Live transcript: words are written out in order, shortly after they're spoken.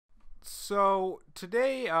So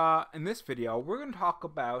today, in this video, we're going to talk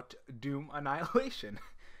about Doom Annihilation,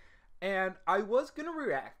 and I was going to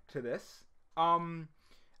react to this, um,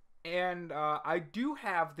 and I do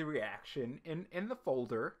have the reaction in the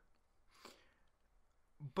folder,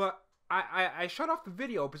 but I shut off the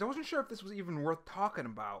video because I wasn't sure if this was even worth talking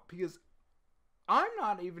about, because I'm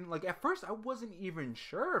not even, like, at first I wasn't even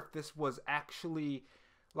sure if this was actually,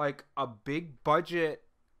 like, a big budget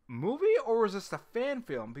movie or was this a fan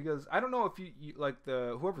film, because I don't know if you like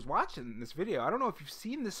the whoever's watching this video, I don't know if you've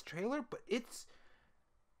seen this trailer, but it's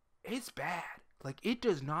bad. Like, it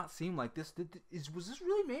does not seem like this was this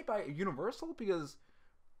really made by Universal, because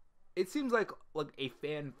it seems like a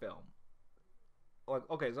fan film. Like,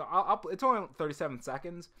 okay, so I'll it's only 37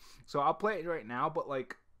 seconds, so I'll play it right now, but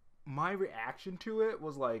like my reaction to it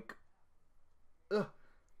was like,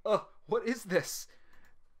 what is this?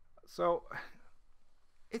 So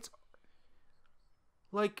it's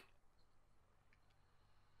like,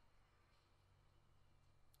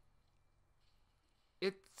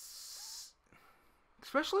 it's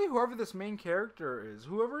especially whoever this main character is,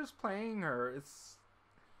 whoever is playing her, it's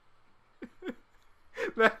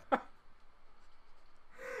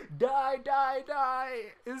die, die, die.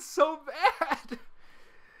 It's so bad.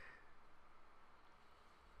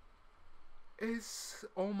 It's,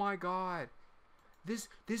 oh my god. This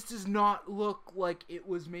does not look like it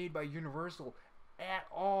was made by Universal at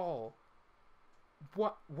all.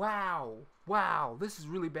 What? Wow. Wow, this is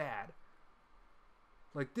really bad.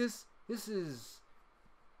 Like, this is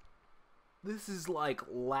like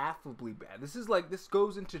laughably bad. This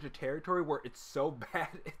goes into the territory where it's so bad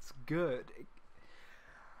it's good.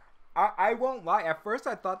 I won't lie. At first,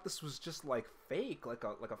 I thought this was just like fake, like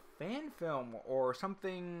a fan film or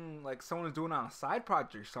something, like someone was doing on a side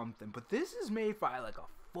project or something. But this is made by like a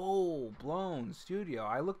full blown studio.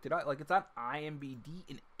 I looked it up. Like, it's on IMDb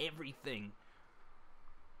and everything.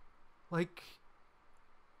 Like,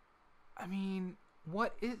 I mean,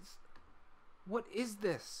 what is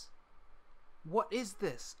this? What is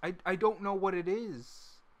this? I don't know what it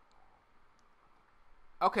is.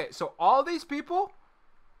 Okay, so all these people,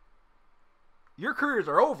 your careers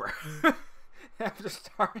are over after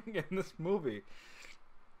starring in this movie.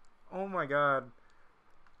 Oh my god.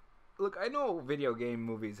 Look, I know video game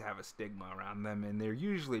movies have a stigma around them and they're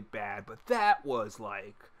usually bad, but that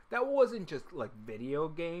wasn't just like video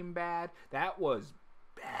game bad. That was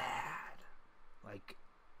bad. Like,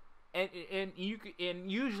 and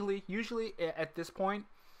usually at this point,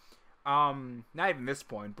 not even this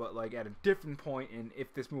point, but like at a different point in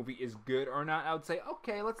if this movie is good or not, I would say,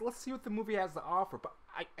 okay, let's see what the movie has to offer. But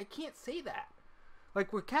I can't say that.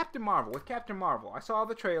 Like with Captain Marvel, I saw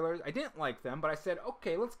the trailers. I didn't like them, but I said,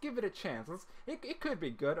 okay, let's give it a chance. It could be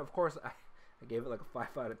good. Of course, I gave it like a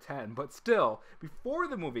 5 out of 10, but still, before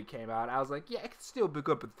the movie came out, I was like, yeah, it could still be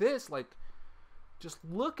good. But this, like, just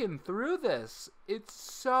looking through this, it's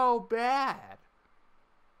so bad.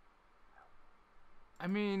 I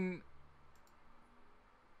mean,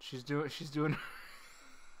 she's doing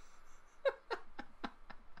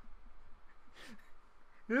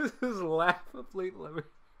this is laughably,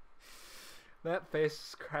 that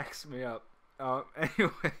face cracks me up.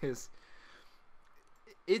 Anyways,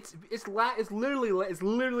 it's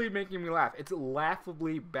literally making me laugh. It's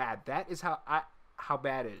laughably bad. That is how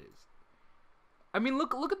bad it is. I mean,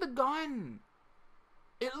 look at the gun.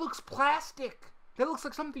 It looks plastic. That looks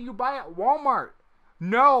like something you buy at Walmart.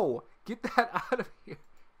 No, get that out of here.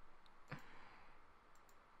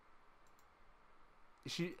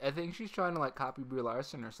 I think she's trying to like copy Brie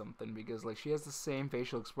Larson or something, because like she has the same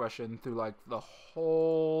facial expression through like the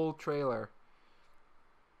whole trailer.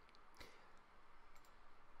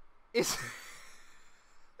 It's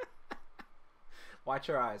watch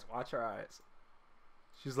her eyes. Watch her eyes.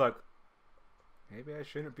 She's like, maybe I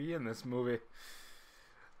shouldn't be in this movie.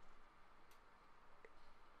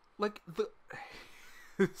 Like,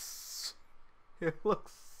 it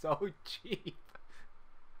looks so cheap.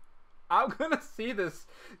 I'm gonna see this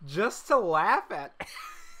just to laugh at.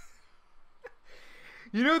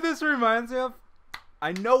 You know what this reminds me of?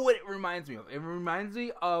 I know what it reminds me of. It reminds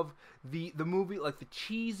me of the movie, like the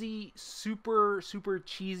cheesy, super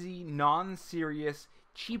cheesy, non-serious,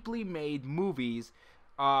 cheaply made movies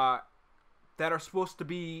that are supposed to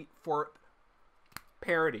be for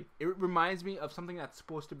parody. It reminds me of something that's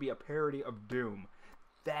supposed to be a parody of Doom.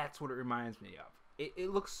 That's what it reminds me of. It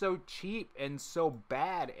looks so cheap and so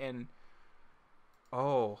bad, and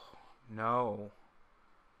oh no,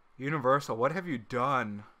 Universal, what have you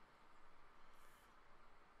done?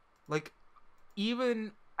 Like,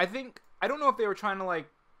 even I don't know if they were trying to like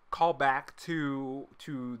call back to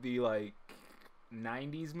the like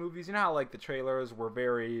 90s movies. You know how like the trailers were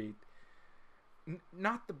very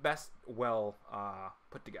not the best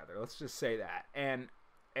put together. Let's just say that. And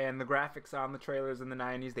the graphics on the trailers in the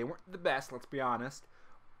 90s, they weren't the best, let's be honest.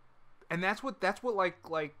 And that's what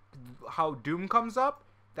like how Doom comes up,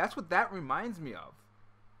 that's what that reminds me of.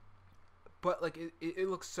 But like it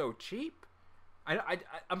looks so cheap.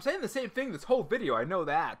 I'm saying the same thing this whole video, I know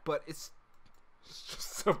that, but it's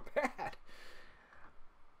just so bad.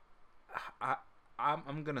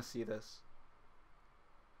 I'm gonna see this.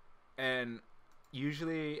 And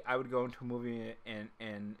usually I would go into a movie and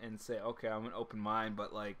say, okay, I'm an open mind,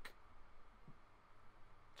 but like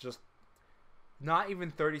just not even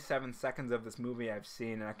 37 seconds of this movie I've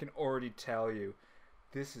seen, and I can already tell you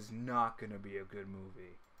this is not gonna be a good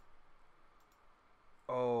movie.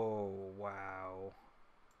 Oh wow.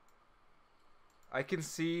 I can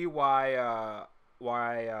see why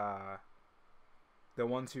the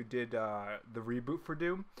ones who did the reboot for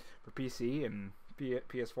Doom for PC and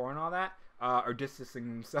PS4 and all that are distancing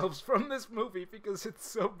themselves from this movie because it's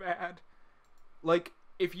so bad. Like,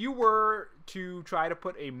 if you were to try to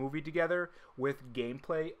put a movie together with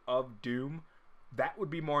gameplay of Doom, that would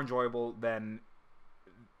be more enjoyable than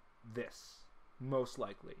this, most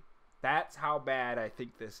likely. That's how bad I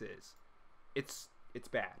think this is. It's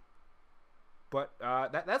bad. But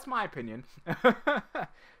that's my opinion.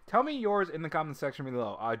 Tell me yours in the comment section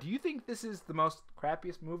below. Do you think this is the most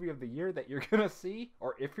crappiest movie of the year that you're going to see?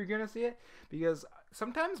 Or if you're going to see it? Because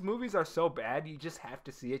sometimes movies are so bad, you just have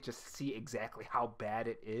to see it just to see exactly how bad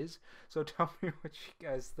it is. So tell me what you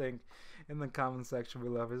guys think in the comment section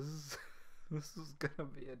below. This is going to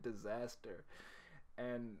be a disaster.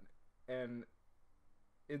 And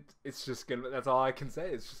it's just going to... That's all I can say.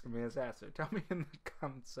 It's just going to be a disaster. Tell me in the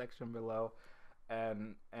comment section below.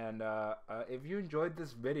 And if you enjoyed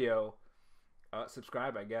this video,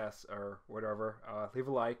 subscribe, I guess, or whatever. Leave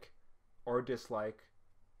a like or a dislike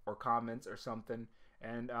or comments or something.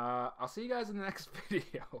 And I'll see you guys in the next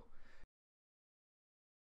video.